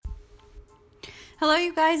Hello,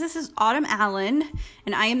 you guys. This is Autumn Allen,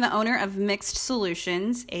 and I am the owner of Mixed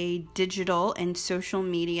Solutions, a digital and social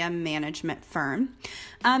media management firm.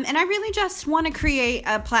 And I really just want to create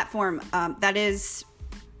a platform that is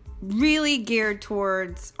really geared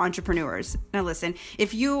towards entrepreneurs. Now, listen,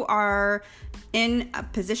 if you are in a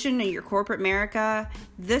position in your corporate America,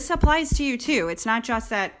 this applies to you too. It's not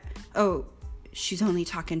just that, she's only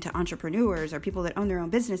talking to entrepreneurs or people that own their own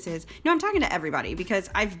businesses. No, I'm talking to everybody because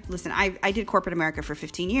I did corporate America for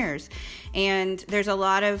 15 years, and there's a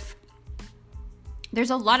lot of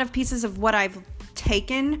pieces of what I've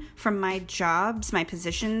taken from my jobs, my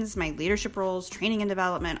positions, my leadership roles, training and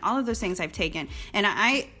development, all of those things I've taken. And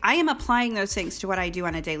I am applying those things to what I do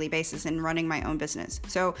on a daily basis in running my own business.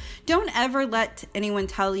 So don't ever let anyone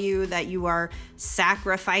tell you that you are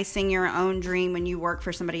sacrificing your own dream when you work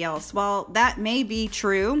for somebody else. While that may be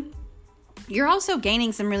true, you're also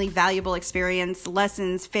gaining some really valuable experience,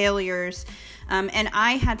 lessons, failures. And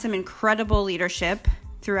I had some incredible leadership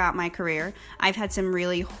throughout my career. I've had some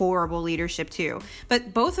really horrible leadership too.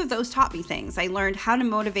 But both of those taught me things. I learned how to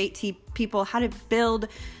motivate people, how to build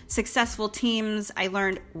successful teams. I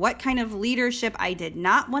learned what kind of leadership I did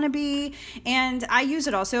not want to be, and I use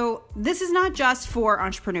it also. This is not just for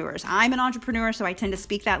entrepreneurs. I'm an entrepreneur, so I tend to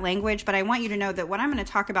speak that language, but I want you to know that what I'm going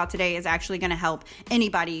to talk about today is actually going to help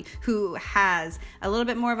anybody who has a little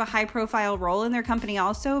bit more of a high profile role in their company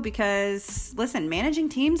also, because listen, managing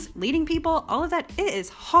teams, leading people, all of that, it is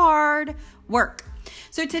hard work.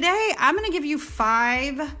 So today I'm going to give you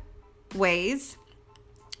 5 ways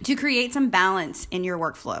to create some balance in your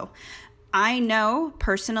workflow. I know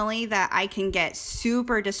personally that I can get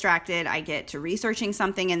super distracted. I get to researching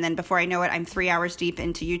something, and then before I know it, I'm 3 hours deep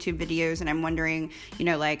into YouTube videos, and I'm wondering,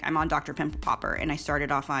 I'm on Dr. Pimple Popper, and I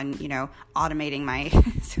started off on, automating my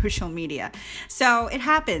social media. So it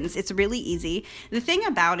happens. It's really easy. The thing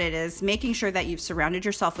about it is making sure that you've surrounded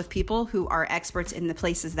yourself with people who are experts in the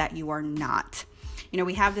places that you are not.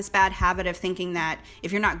 We have this bad habit of thinking that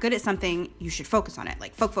if you're not good at something, you should focus on it.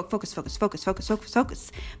 Like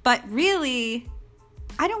focus. But really,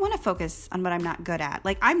 I don't want to focus on what I'm not good at.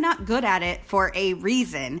 Like, I'm not good at it for a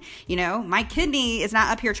reason. My kidney is not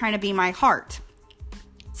up here trying to be my heart.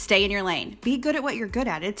 Stay in your lane. Be good at what you're good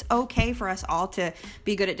at. It's okay for us all to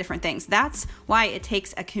be good at different things. That's why it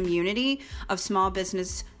takes a community of small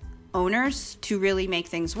business owners to really make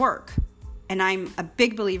things work. And I'm a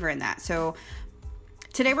big believer in that. So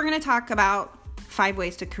today we're going to talk about 5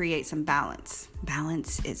 ways to create some balance.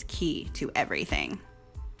 Balance is key to everything.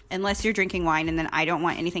 Unless you're drinking wine, and then I don't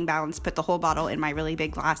want anything balanced, put the whole bottle in my really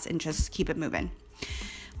big glass and just keep it moving.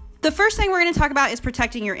 The first thing we're going to talk about is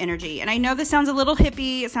protecting your energy. And I know this sounds a little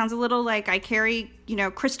hippie. It sounds a little like I carry,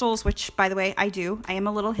 crystals, which, by the way, I do. I am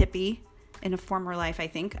a little hippie in a former life, I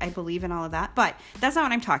think. I believe in all of that. But that's not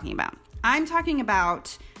what I'm talking about. I'm talking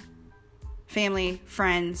about family,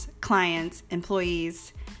 friends, clients,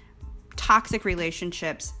 employees, toxic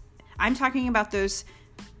relationships. I'm talking about those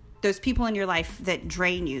people in your life that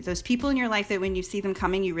drain you, those people in your life that when you see them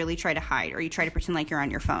coming, you really try to hide or you try to pretend like you're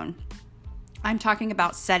on your phone. I'm talking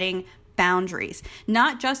about setting boundaries,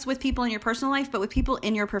 not just with people in your personal life, but with people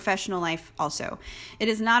in your professional life also. It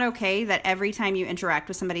is not okay that every time you interact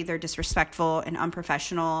with somebody, they're disrespectful and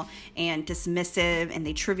unprofessional and dismissive and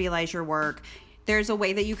they trivialize your work. There's a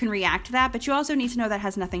way that you can react to that, but you also need to know that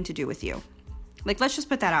has nothing to do with you. Let's just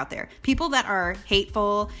put that out there. People that are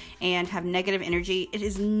hateful and have negative energy, it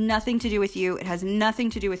has nothing to do with you. It has nothing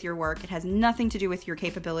to do with your work. It has nothing to do with your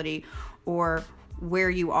capability or where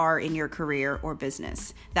you are in your career or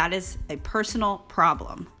business. That is a personal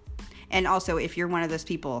problem. And also, if you're one of those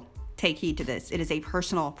people, take heed to this. It is a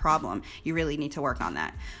personal problem. You really need to work on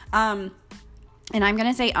that. And I'm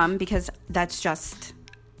going to say because that's just...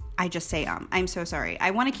 I just say, I'm so sorry.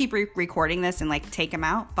 I want to keep recording this and take them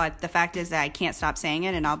out, but the fact is that I can't stop saying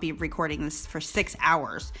it, and I'll be recording this for 6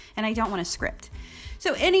 hours, and I don't want to script.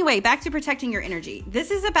 So anyway, back to protecting your energy.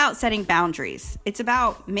 This is about setting boundaries. It's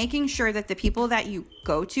about making sure that the people that you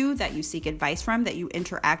go to, that you seek advice from, that you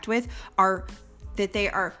interact with, that they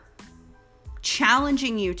are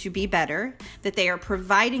challenging you to be better, that they are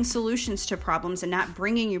providing solutions to problems and not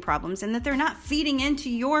bringing you problems, and that they're not feeding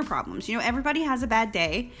into your problems. Everybody has a bad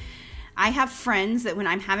day. I have friends that when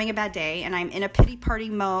I'm having a bad day and I'm in a pity party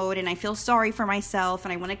mode and I feel sorry for myself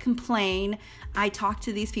and I want to complain, I talk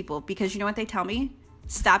to these people because you know what they tell me?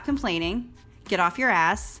 Stop complaining, get off your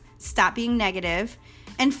ass, stop being negative,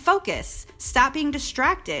 and focus. Stop being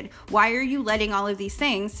distracted. Why are you letting all of these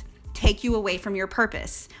things take you away from your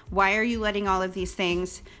purpose? Why are you letting all of these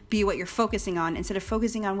things be what you're focusing on instead of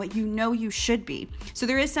focusing on what you know you should be? So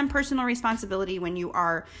there is some personal responsibility when you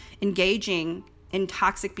are engaging in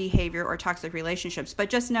toxic behavior or toxic relationships, but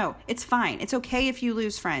just know it's fine. It's okay if you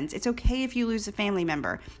lose friends. It's okay if you lose a family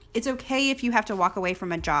member. It's okay if you have to walk away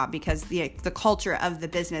from a job because the culture of the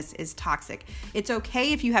business is toxic. It's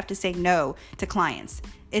okay if you have to say no to clients.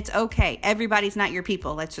 It's okay. Everybody's not your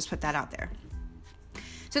people. Let's just put that out there.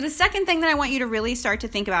 So the second thing that I want you to really start to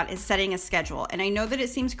think about is setting a schedule. And I know that it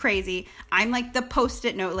seems crazy. I'm like the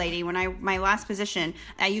Post-it note lady. My last position,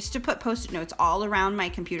 I used to put Post-it notes all around my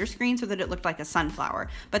computer screen so that it looked like a sunflower.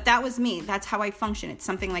 But that was me. That's how I function. It's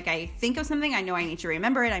something like I think of something, I know I need to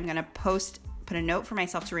remember it. I'm going to put a note for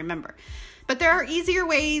myself to remember. But there are easier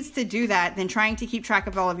ways to do that than trying to keep track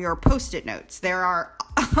of all of your Post-it notes. There are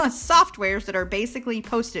softwares that are basically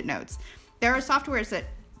Post-it notes. There are softwares that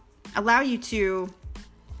allow you to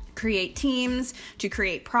create teams, to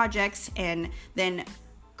create projects, and then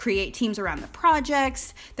create teams around the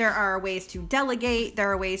projects. There are ways to delegate.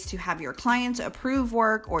 There are ways to have your clients approve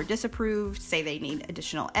work or disapprove, say they need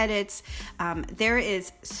additional edits. There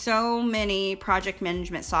is so many project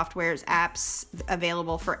management softwares, apps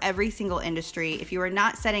available for every single industry. If you are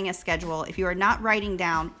not setting a schedule, if you are not writing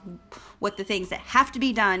down what the things that have to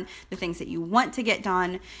be done, the things that you want to get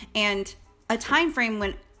done, and a time frame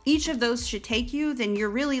when each of those should take you, then you're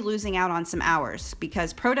really losing out on some hours,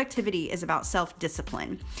 because productivity is about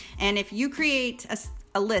self-discipline. And if you create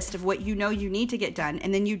a list of what you know you need to get done,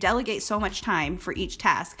 and then you delegate so much time for each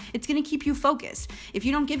task, it's going to keep you focused. If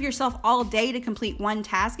you don't give yourself all day to complete one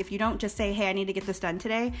task, if you don't just say, hey, I need to get this done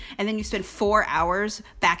today, and then you spend 4 hours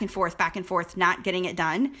back and forth, not getting it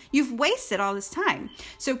done, you've wasted all this time.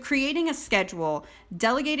 So creating a schedule,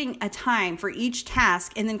 delegating a time for each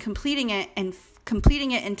task, and then completing it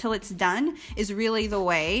until it's done is really the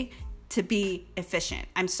way to be efficient.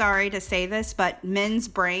 I'm sorry to say this, but men's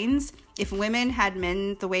brains, if women had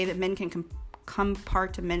men the way that men can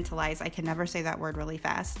compartmentalize, I can never say that word really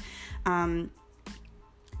fast.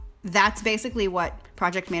 That's basically what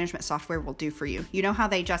project management software will do for you. You know how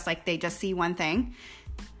they just see one thing?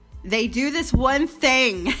 They do this one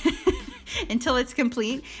thing until it's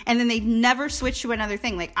complete, and then they never switch to another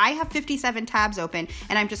thing. Like, I have 57 tabs open,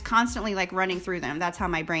 and I'm just constantly like running through them. That's how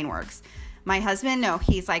my brain works. My husband, no,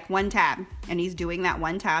 he's like one tab, and he's doing that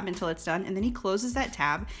one tab until it's done, and then he closes that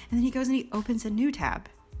tab, and then he goes and he opens a new tab.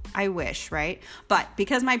 I wish, right? But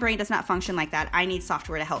because my brain does not function like that, I need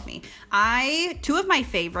software to help me. Two of my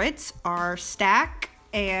favorites are Stack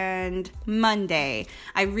and Monday.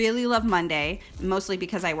 I really love Monday, mostly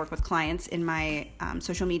because I work with clients in my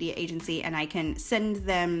social media agency, and I can send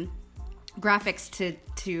them graphics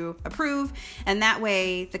to approve, and that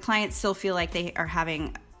way the clients still feel like they are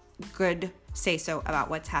having good say-so about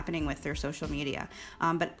what's happening with their social media.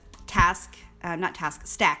 But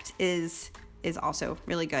Stacked is also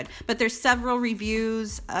really good. But there's several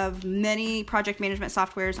reviews of many project management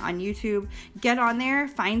softwares on YouTube. Get on there,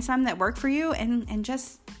 find some that work for you, and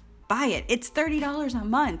just buy it. It's $30 a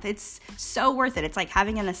month. It's so worth it. It's like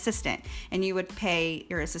having an assistant, and you would pay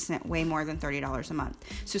your assistant way more than $30 a month.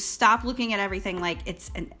 So stop looking at everything like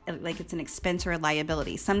it's an expense or a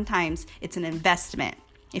liability. Sometimes it's an investment.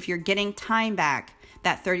 If you're getting time back,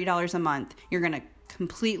 that $30 a month, you're going to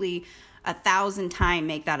completely 1,000 times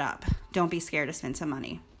make that up. Don't be scared to spend some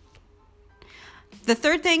money. The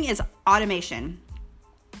third thing is automation.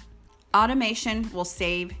 Automation will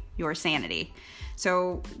save your sanity.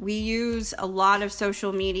 So we use a lot of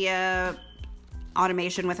social media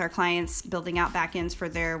automation with our clients, building out backends for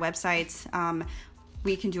their websites.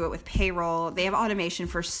 We can do it with payroll. They have automation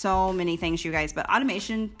for so many things, you guys. But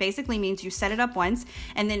automation basically means you set it up once,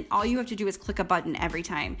 and then all you have to do is click a button every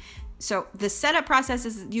time. So the setup process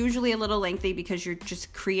is usually a little lengthy because you're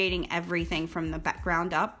just creating everything from the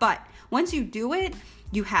ground up. But once you do it,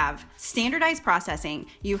 you have standardized processing,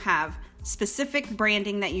 you have specific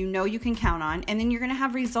branding that you know you can count on, and then you're going to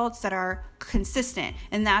have results that are consistent.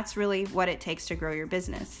 And that's really what it takes to grow your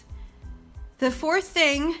business. The fourth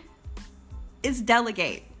thing is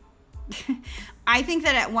delegate. I think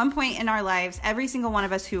that at one point in our lives, every single one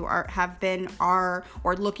of us who have been or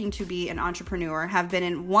looking to be an entrepreneur have been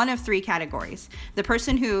in one of three categories. The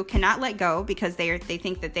person who cannot let go because they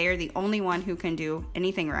think that they are the only one who can do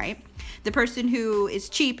anything right. The person who is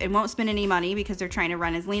cheap and won't spend any money because they're trying to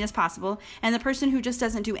run as lean as possible. And the person who just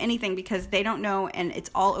doesn't do anything because they don't know and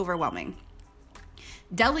it's all overwhelming.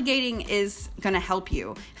 Delegating is going to help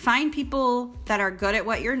you. Find people that are good at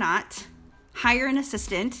what you're not. Hire an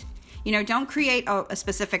assistant. Don't create a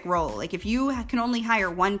specific role. Like, if you can only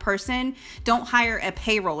hire one person, don't hire a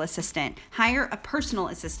payroll assistant. Hire a personal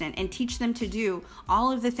assistant and teach them to do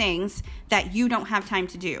all of the things that you don't have time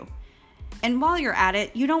to do. And while you're at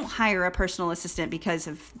it, you don't hire a personal assistant because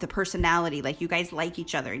of the personality. Like, you guys like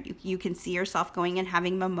each other. You can see yourself going and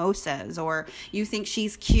having mimosas, or you think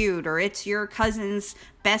she's cute, or it's your cousin's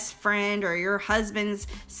best friend or your husband's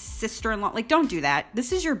sister-in-law. Like, don't do that.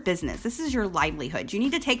 This is your business. This is your livelihood. You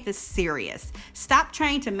need to take this serious. Stop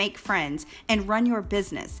trying to make friends and run your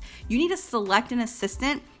business. You need to select an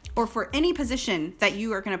assistant, or for any position that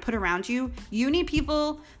you are going to put around you, you need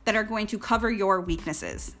people that are going to cover your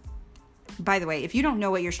weaknesses. By the way, if you don't know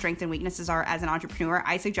what your strengths and weaknesses are as an entrepreneur,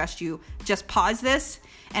 I suggest you just pause this,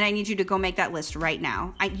 and I need you to go make that list right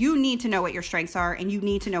now. You need to know what your strengths are, and you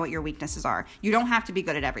need to know what your weaknesses are. You don't have to be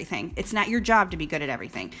good at everything. It's not your job to be good at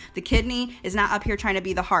everything. The kidney is not up here trying to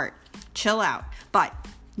be the heart. Chill out. But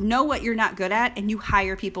know what you're not good at, and you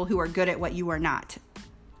hire people who are good at what you are not.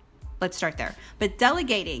 Let's start there. But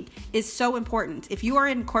delegating is so important. If you are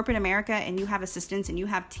in corporate America and you have assistants and you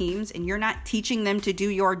have teams and you're not teaching them to do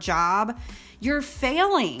your job, you're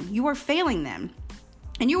failing. You are failing them.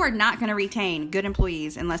 And you are not going to retain good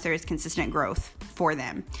employees unless there is consistent growth for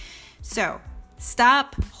them. So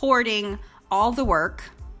stop hoarding all the work.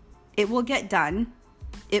 It will get done.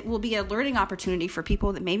 It will be a learning opportunity for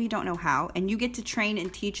people that maybe don't know how, and you get to train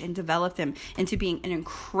and teach and develop them into being an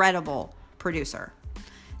incredible producer.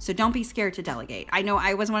 So don't be scared to delegate. I know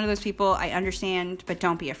I was one of those people. I understand, but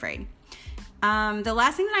don't be afraid. The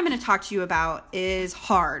last thing that I'm going to talk to you about is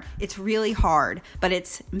hard. It's really hard, but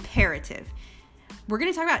it's imperative. We're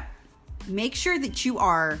going to talk about, make sure that you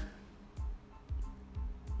are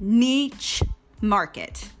niche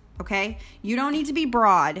market. Okay? You don't need to be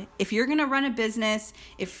broad. If you're going to run a business,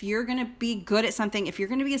 if you're going to be good at something, if you're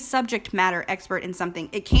going to be a subject matter expert in something,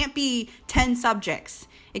 it can't be 10 subjects.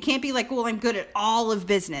 It can't be like, well, I'm good at all of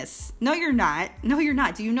business. No, you're not. No, you're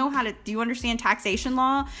not. Do you understand taxation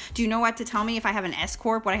law? Do you know what to tell me if I have an S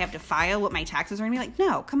corp, what I have to file, what my taxes are going to be like?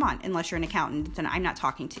 No, come on. Unless you're an accountant, then I'm not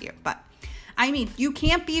talking to you. But I mean, you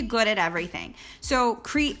can't be good at everything. So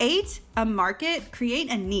create a market, create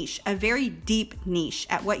a niche, a very deep niche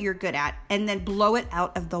at what you're good at, and then blow it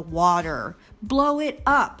out of the water. Blow it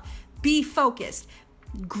up. Be focused.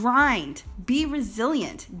 Grind. Be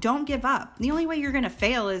resilient. Don't give up. The only way you're going to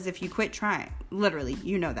fail is if you quit trying. Literally,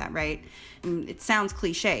 you know that, right? It sounds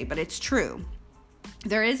cliche, but it's true.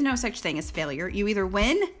 There is no such thing as failure. You either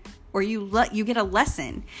win or you get a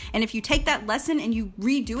lesson. And if you take that lesson and you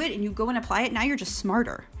redo it and you go and apply it, now you're just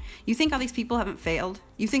smarter. You think all these people haven't failed?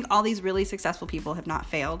 You think all these really successful people have not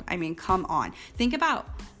failed? I mean, come on. Think about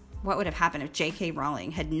what would have happened if J.K.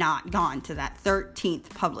 Rowling had not gone to that 13th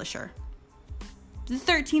publisher. The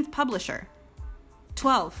 13th publisher.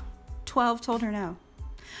 12 told her no.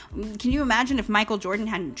 Can you imagine if Michael Jordan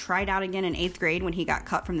hadn't tried out again in 8th grade when he got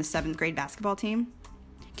cut from the 7th grade basketball team?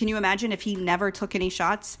 Can you imagine if he never took any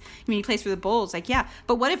shots? I mean, he plays for the Bulls. Like, yeah,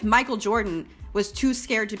 but what if Michael Jordan was too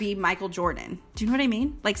scared to be Michael Jordan? Do you know what I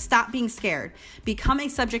mean? Like, stop being scared. Become a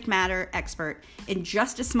subject matter expert in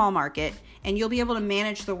just a small market, and you'll be able to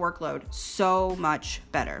manage the workload so much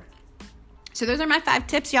better. So those are my 5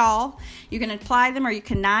 tips, y'all. You can apply them or you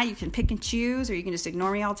cannot. You can pick and choose, or you can just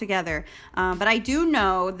ignore me altogether. But I do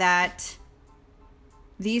know that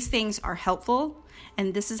these things are helpful,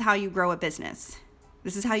 and this is how you grow a business.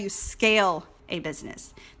 This is how you scale a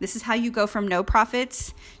business. This is how you go from no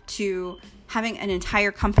profits to having an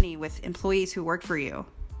entire company with employees who work for you.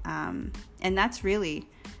 And that's really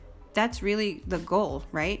the goal,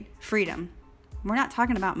 right? Freedom. We're not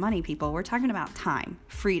talking about money, people. We're talking about time,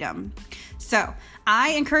 freedom. So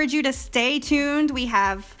I encourage you to stay tuned. We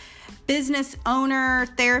have business owner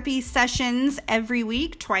therapy sessions every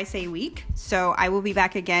week, twice a week. So I will be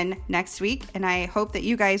back again next week, and I hope that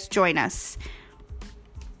you guys join us.